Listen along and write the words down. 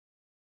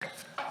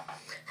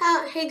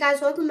Hey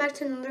guys, welcome back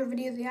to another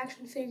video of the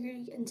Action Figure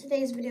Geek, and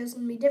today's video is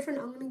going to be different.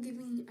 I'm going to give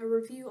you a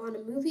review on a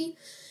movie.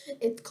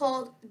 It's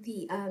called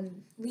the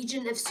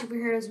Legion of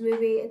Superheroes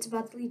movie. It's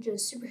about the Legion of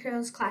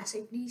Superheroes,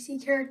 classic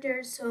DC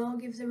characters, so I'll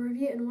give the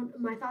review and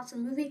my thoughts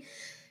on the movie.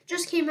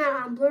 Just came out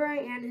on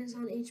Blu-ray and is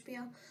on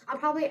HBO. I'll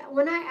probably,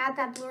 when I add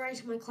that Blu-ray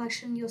to my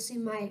collection, you'll see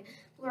my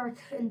Blu-ray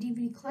and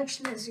DVD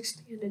collection has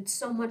expanded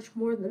so much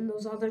more than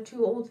those other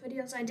two old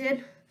videos I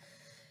did.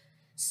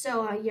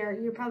 So yeah,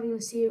 you're probably gonna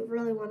see it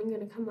really going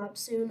to come up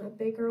soon, a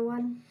bigger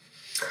one.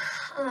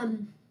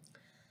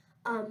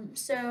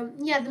 So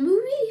yeah, the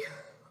movie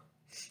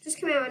just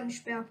came out on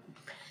HBO.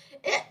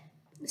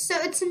 So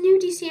it's a new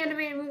DC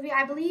animated movie,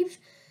 I believe.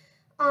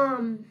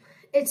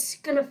 It's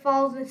gonna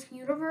follow this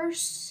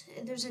universe.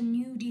 There's a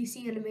new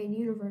DC animated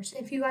universe.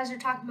 If you guys are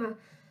talking about,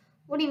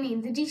 what do you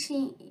mean? The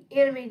DC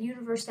animated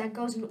universe that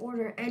goes in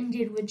order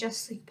ended with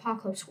Justice League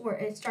Apocalypse War.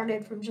 It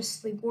started from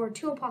Justice League War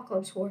to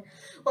Apocalypse War.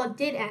 Well, it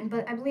did end,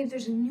 but I believe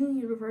there's a new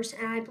universe,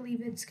 and I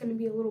believe it's going to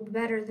be a little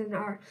better than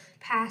our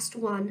past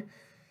one.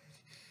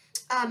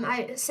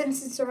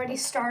 Since it's already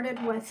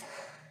started with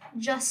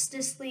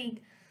Justice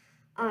League,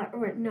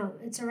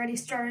 it's already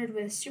started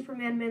with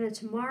Superman Man of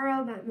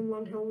Tomorrow, Batman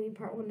Long Halloween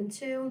Part 1 and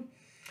 2,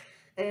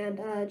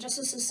 and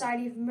Justice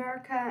Society of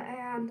America,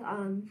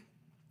 and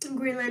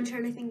Green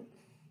Lantern, I think,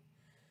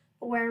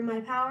 Aware My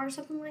Power or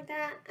something like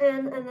that,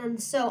 and then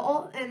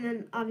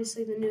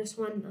obviously the newest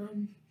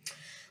one,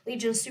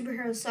 Legion of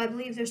Superheroes. So I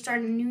believe they're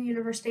starting a new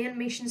universe. The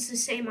animation's the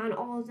same on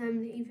all of them.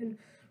 They even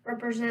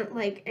represent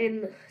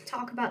and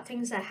talk about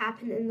things that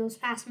happened in those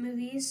past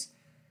movies.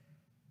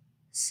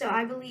 So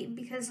I believe,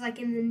 because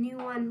in the new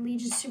one,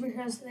 Legion of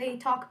Superheroes, they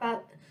talk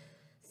about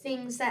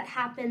things that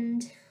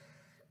happened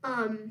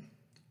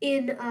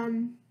in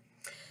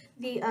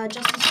the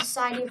Justice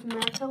Society of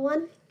America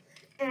one,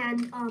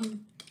 and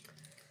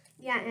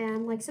yeah,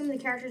 and some of the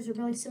characters are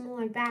really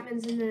similar. Like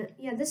Batman's in the,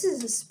 this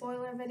is a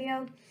spoiler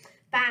video.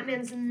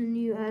 Batman's in the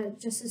new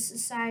Justice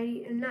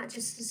Society, and not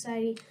Justice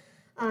Society,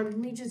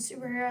 Legion of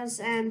Superheroes,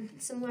 and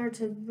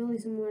really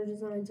similar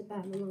designs of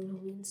Batman Long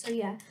Halloween. So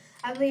yeah,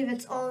 I believe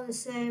it's all the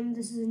same.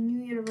 This is a new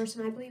universe,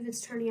 and I believe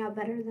it's turning out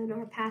better than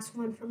our past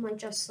one, from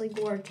Justice League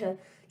War to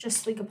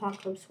Justice League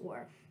Apocalypse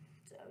War.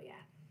 So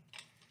yeah.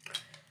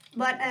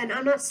 And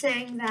I'm not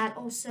saying that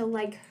also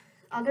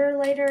other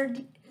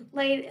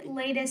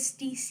latest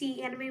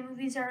DC anime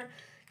movies are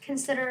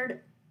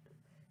considered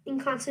in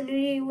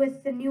continuity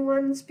with the new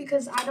ones,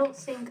 because I don't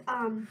think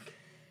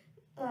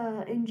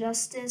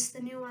Injustice,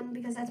 the new one,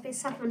 because that's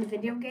based off on a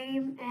video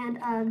game, and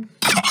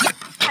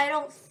I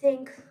don't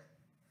think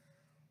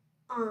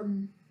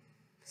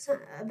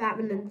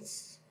Batman and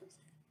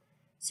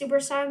Super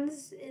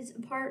Sons is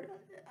a part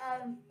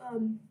of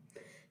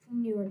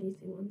newer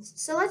DC ones.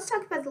 So let's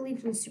talk about the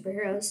Legion of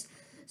Superheroes.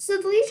 So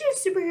the Legion of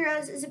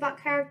Superheroes is about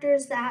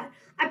characters that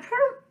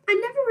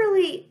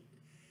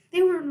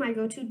they weren't my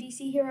go-to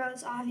DC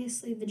heroes.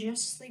 Obviously, the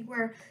Justice League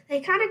were.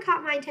 They kind of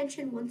caught my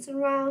attention once in a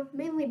while,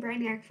 mainly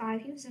Brainiac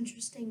 5. He was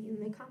interesting in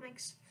the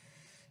comics.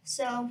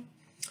 So,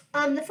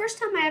 the first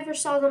time I ever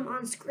saw them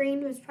on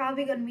screen was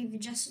probably going to be the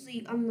Justice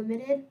League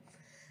Unlimited.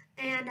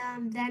 And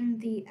then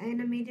the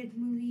animated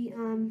movie,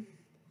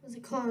 what's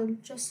it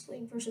called? Justice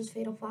League versus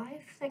Fatal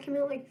 5. That came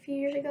out a few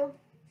years ago.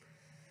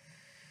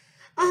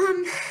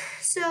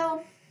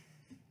 So,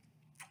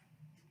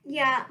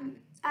 yeah,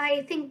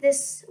 I think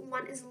this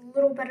one is a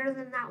little better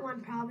than that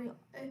one. Probably,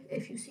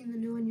 if you've seen the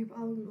new one, you're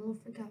probably going to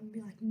freak out and be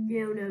like,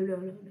 no.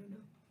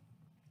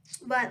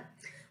 But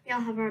we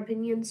all have our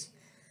opinions.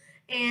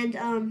 And,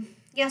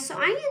 yeah, so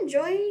I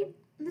enjoyed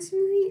this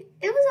movie.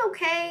 It was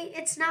okay.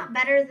 It's not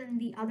better than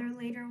the other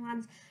later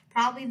ones.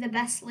 Probably the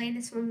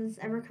latest one that's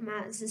ever come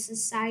out is the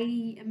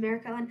Society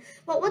America one.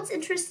 But what's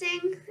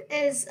interesting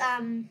is,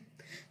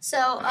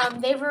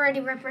 they've already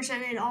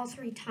represented all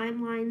three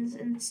timelines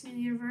in this new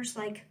universe.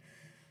 Like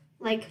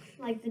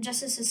the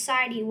Justice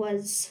Society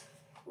was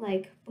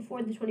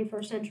before the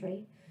 21st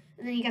century,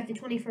 and then you got the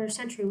 21st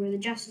century where the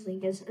Justice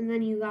League is, and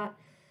then you got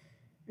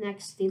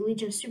next the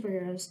Legion of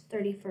Superheroes,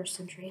 31st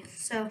century.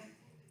 So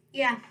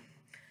yeah,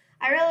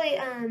 I really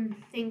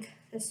think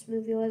this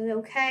movie was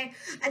okay.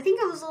 I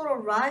think it was a little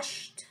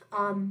rushed.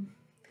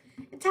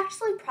 It's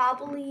actually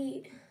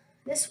probably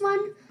this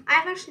one.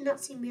 I've actually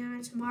not seen Man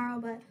of Tomorrow,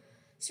 but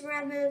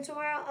Superman Man of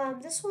Tomorrow.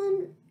 This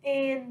one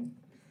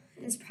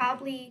is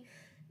probably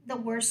the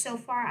worst so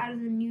far out of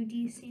the new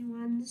DC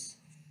ones.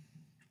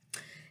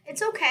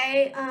 It's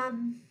okay. Yeah,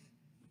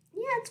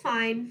 it's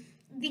fine.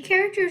 The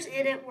characters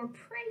in it were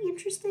pretty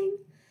interesting.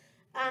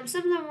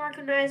 Some of them were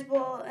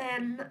recognizable,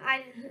 and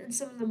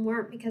some of them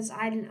weren't, because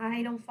I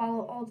don't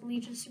follow all the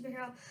Legion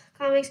superhero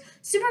comics.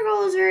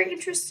 Supergirl was very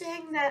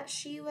interesting.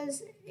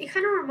 It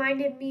kind of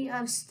reminded me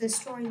of the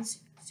story in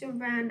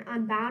Superman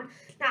Unbound.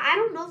 Now, I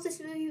don't know if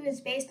this movie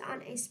was based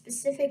on a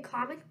specific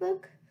comic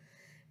book,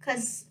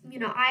 because,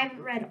 I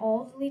haven't read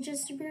all the Legion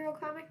superhero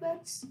comic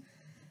books.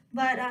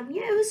 But,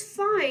 yeah, it was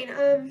fine.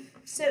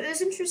 So it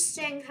was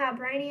interesting how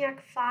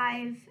Brainiac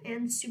 5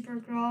 and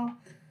Supergirl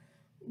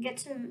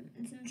it's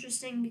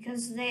interesting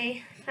because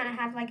they kind of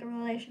have like a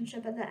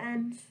relationship at the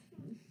end.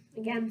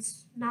 Again,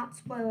 it's not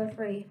spoiler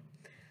free.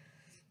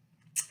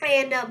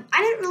 And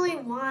I didn't really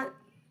want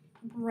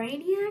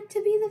Brainiac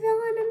to be the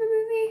villain in the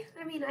movie.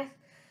 I mean,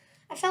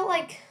 I felt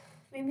like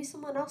maybe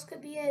someone else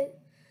could be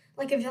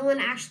like a villain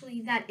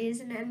actually that is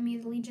an enemy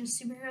of the Legion of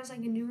Superheroes, like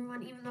a newer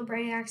one, even though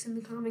Brainiac's in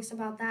the comics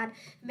about that.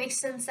 It makes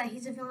sense that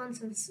he's a villain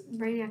since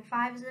Brainiac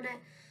 5 is in it.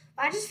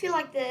 But I just feel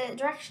like the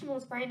direction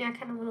with Brainiac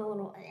kind of went a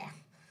little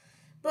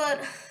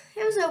But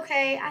it was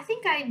okay. I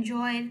think I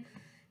enjoyed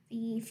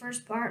the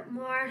first part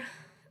more.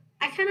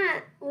 I kind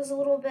of was a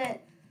little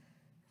bit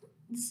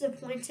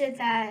disappointed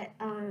that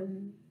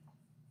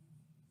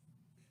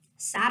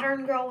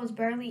Saturn Girl was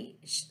barely,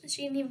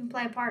 she didn't even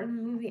play a part in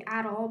the movie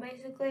at all,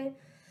 basically,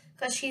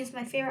 because she's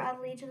my favorite out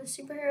of Legion of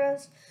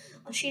Superheroes.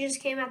 She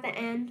just came at the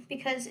end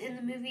because in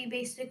the movie,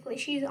 basically,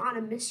 she's on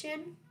a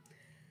mission.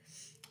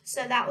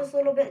 So that was a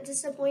little bit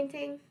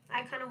disappointing.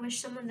 I kind of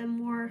wish some of them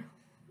more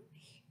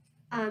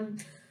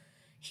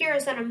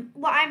heroes that I'm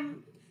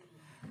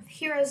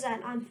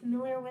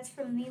familiar with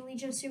from the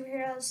Legion of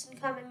Superheroes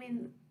and I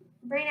mean,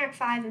 Brainiac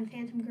 5 and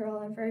Phantom Girl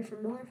are very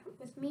familiar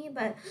with me,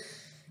 but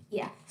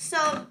yeah.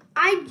 So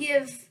I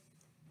give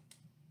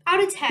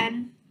out of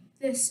 10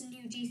 this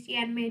new DC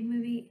animated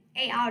movie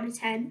 8 out of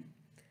 10.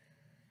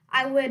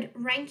 I would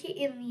rank it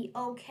in the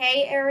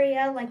okay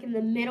area, like in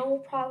the middle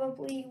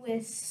probably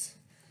with,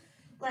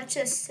 let's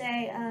just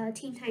say,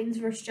 Teen Titans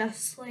vs.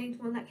 Justice League,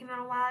 one that came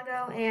out a while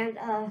ago, and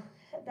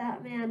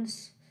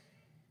Batman's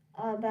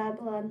Bad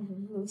Blood.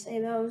 Let's say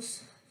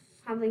those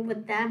probably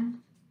with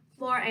them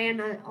more,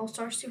 and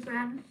All-Star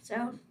Superman.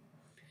 So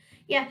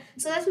yeah,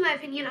 so that's my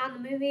opinion on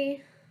the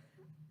movie.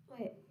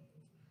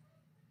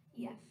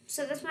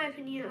 So that's my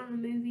opinion on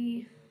the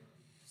movie.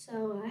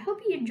 So I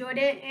hope you enjoyed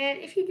it, and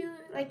if you do,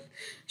 like,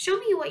 show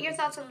me what your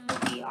thoughts on the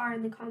movie are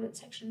in the comment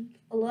section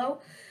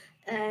below,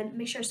 and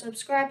make sure to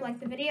subscribe, like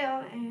the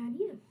video, and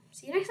yeah,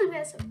 see you next time,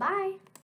 guys. Bye.